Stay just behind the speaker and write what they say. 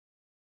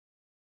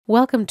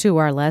Welcome to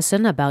our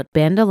lesson about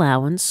bend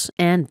allowance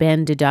and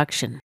bend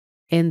deduction.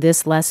 In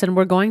this lesson,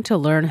 we're going to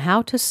learn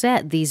how to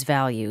set these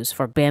values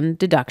for bend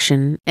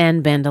deduction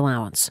and bend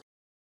allowance.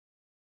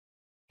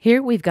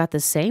 Here we've got the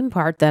same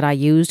part that I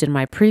used in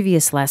my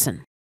previous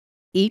lesson.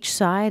 Each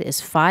side is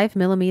 5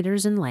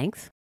 millimeters in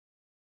length.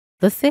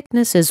 The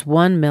thickness is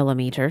 1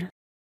 millimeter,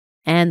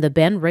 and the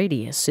bend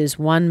radius is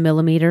 1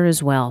 millimeter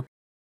as well.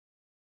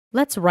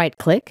 Let's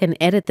right-click and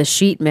edit the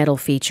sheet metal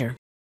feature.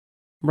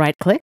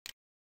 Right-click,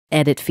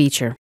 Edit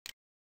Feature.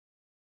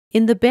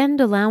 In the Bend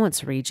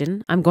Allowance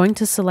region, I'm going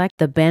to select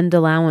the Bend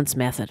Allowance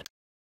method.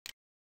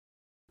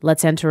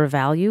 Let's enter a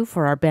value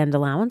for our bend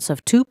allowance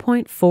of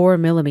 2.4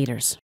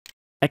 millimeters.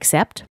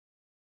 Accept.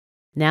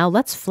 Now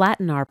let's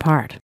flatten our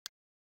part.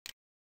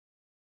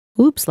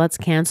 Oops, let's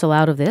cancel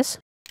out of this.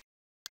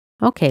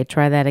 Okay,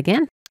 try that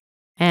again.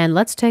 And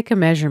let's take a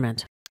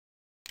measurement.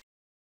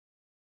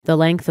 The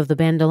length of the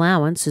bend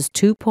allowance is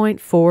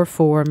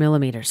 2.44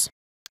 millimeters.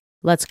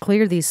 Let's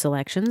clear these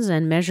selections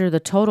and measure the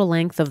total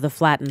length of the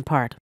flattened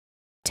part,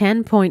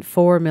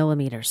 10.4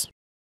 millimeters.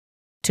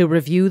 To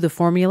review the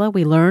formula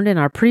we learned in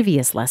our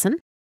previous lesson,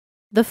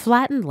 the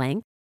flattened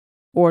length,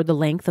 or the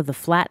length of the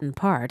flattened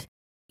part,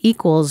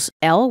 equals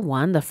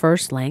L1, the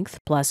first length,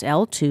 plus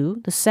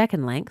L2, the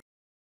second length,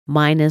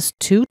 minus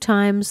 2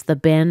 times the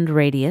bend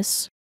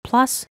radius,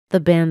 plus the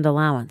bend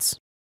allowance.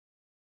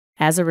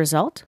 As a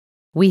result,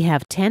 we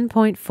have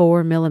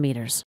 10.4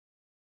 millimeters.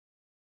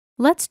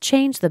 Let's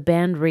change the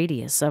bend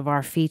radius of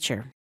our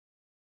feature.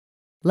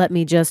 Let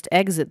me just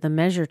exit the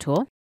Measure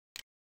tool.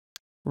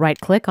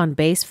 Right-click on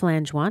Base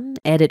Flange 1,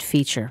 Edit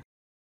Feature.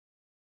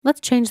 Let's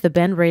change the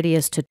bend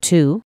radius to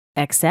 2,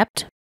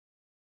 Accept.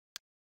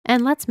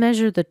 And let's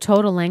measure the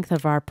total length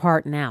of our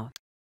part now.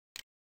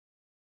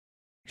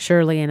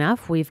 Surely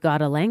enough, we've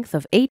got a length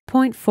of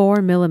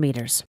 8.4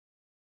 millimeters.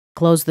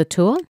 Close the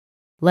tool.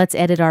 Let's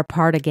edit our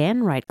part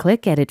again.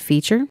 Right-click, Edit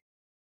Feature.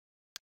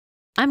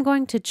 I'm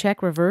going to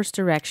check reverse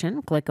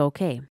direction. Click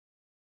OK.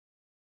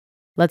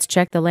 Let's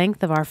check the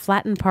length of our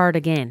flattened part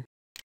again.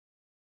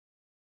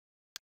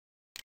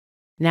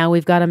 Now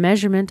we've got a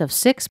measurement of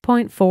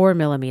 6.4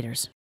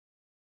 millimeters.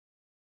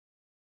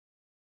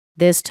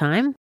 This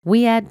time,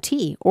 we add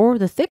T, or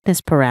the thickness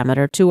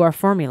parameter, to our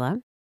formula,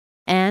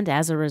 and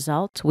as a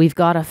result, we've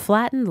got a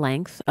flattened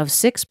length of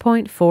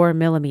 6.4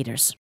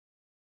 millimeters.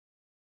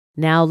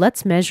 Now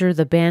let's measure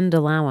the bend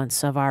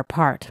allowance of our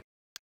part.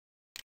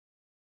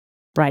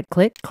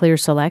 Right-click, Clear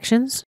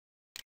Selections,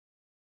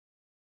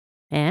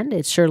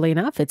 and surely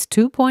enough, it's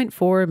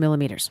 2.4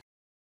 millimeters.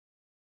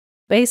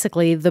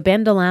 Basically, the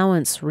bend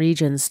allowance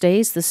region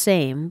stays the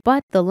same,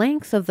 but the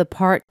length of the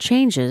part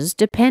changes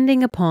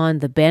depending upon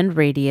the bend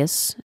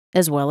radius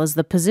as well as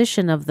the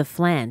position of the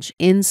flange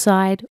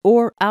inside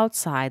or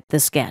outside the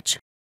sketch.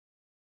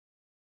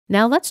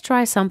 Now let's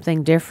try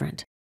something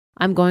different.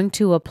 I'm going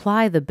to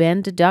apply the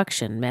bend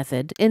deduction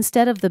method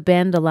instead of the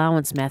bend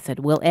allowance method.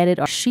 We'll edit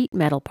our sheet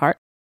metal part.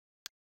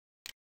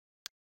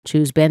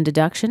 Choose Bend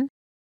Deduction,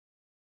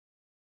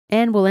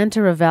 and we'll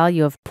enter a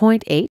value of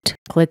 0.8.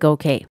 Click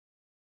OK.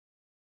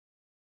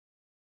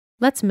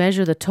 Let's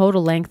measure the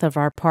total length of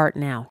our part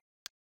now.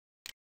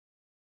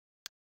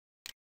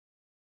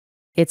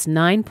 It's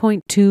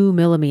 9.2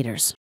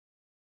 millimeters.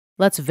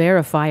 Let's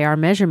verify our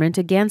measurement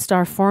against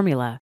our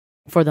formula.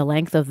 For the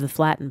length of the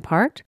flattened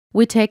part,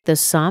 we take the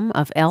sum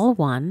of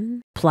L1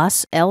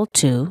 plus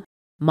L2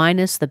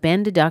 minus the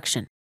bend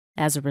deduction.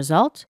 As a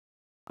result,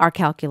 our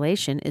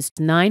calculation is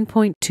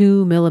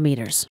 9.2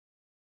 millimeters.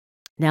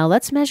 Now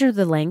let's measure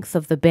the length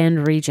of the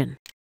bend region.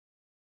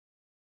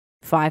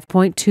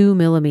 5.2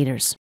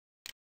 millimeters.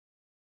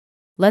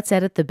 Let's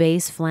edit the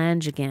base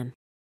flange again.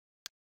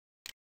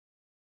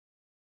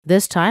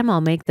 This time I'll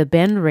make the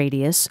bend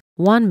radius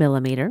 1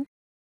 millimeter.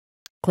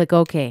 Click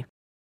OK.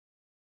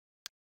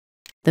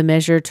 The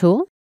Measure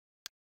tool.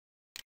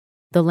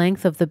 The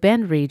length of the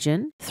bend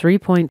region,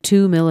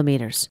 3.2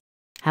 millimeters.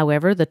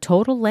 However, the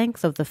total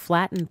length of the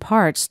flattened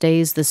part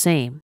stays the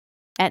same,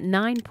 at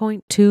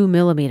 9.2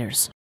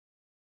 millimeters.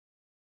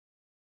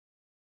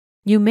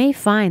 You may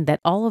find that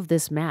all of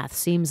this math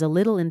seems a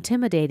little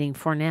intimidating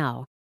for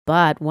now,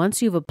 but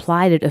once you've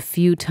applied it a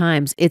few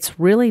times, it's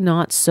really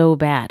not so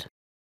bad.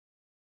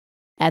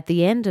 At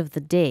the end of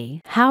the day,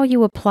 how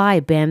you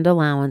apply bend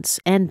allowance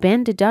and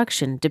bend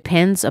deduction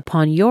depends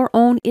upon your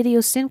own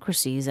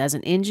idiosyncrasies as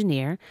an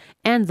engineer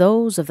and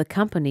those of the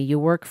company you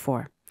work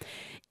for.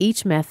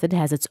 Each method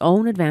has its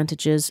own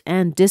advantages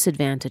and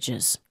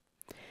disadvantages.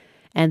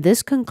 And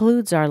this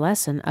concludes our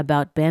lesson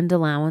about bend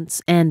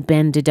allowance and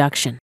bend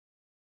deduction.